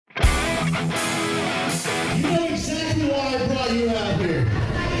You know exactly why I brought you out here.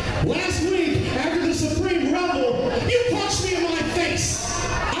 Last week, after the Supreme Rumble, you punched me in my face.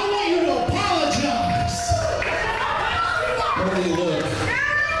 I want you to apologize. Morty, look.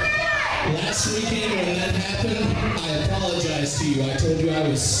 Last weekend when that happened, I apologized to you. I told you I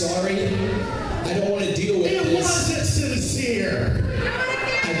was sorry. I don't want to deal with this. It wasn't sincere.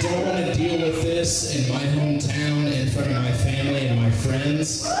 I don't want to deal with this in my hometown, in front of my family and my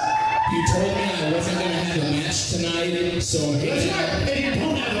friends. You told me I wasn't going to have a match tonight, so I'm hanging out. And you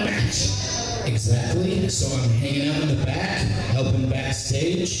don't have a match. Exactly. So I'm hanging out in the back, helping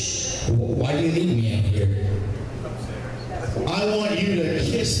backstage. Why do you need me out here? I want you to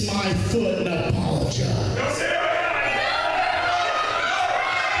kiss my foot and apologize.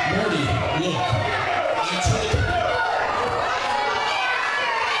 Morty, look. I told you.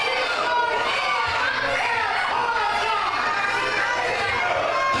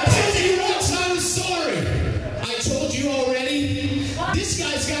 This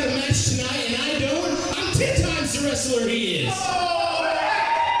guy's got a match tonight and I don't. I'm 10 times the wrestler he is.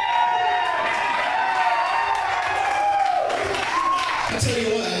 I tell you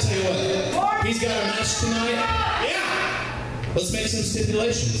what. He's got a match tonight. Yeah. Let's make some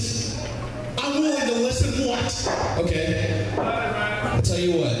stipulations. I'm willing to listen. What? Okay. I'll tell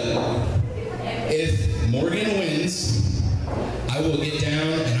you what. If Morgan wins, I will get down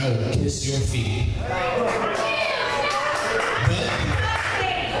and I will kiss your feet.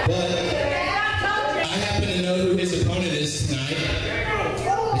 But I happen to know who his opponent is tonight.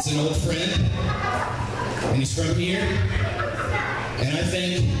 It's an old friend, and he's from here. And I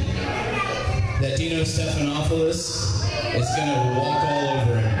think that Dino Stephanopolis is going to walk all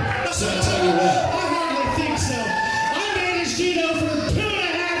over him. So I tell you what. I hardly think so. I managed Dino for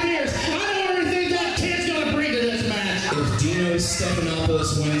 2.5 years. I don't ever think that kid's going to bring to this match. If Dino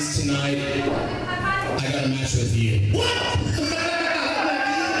Stephanopolis wins tonight, I got a match with you. What?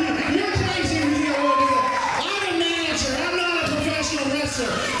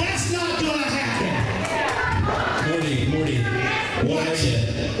 That's not gonna happen. Morty,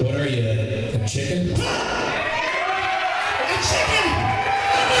 what are you? A chicken? A chicken?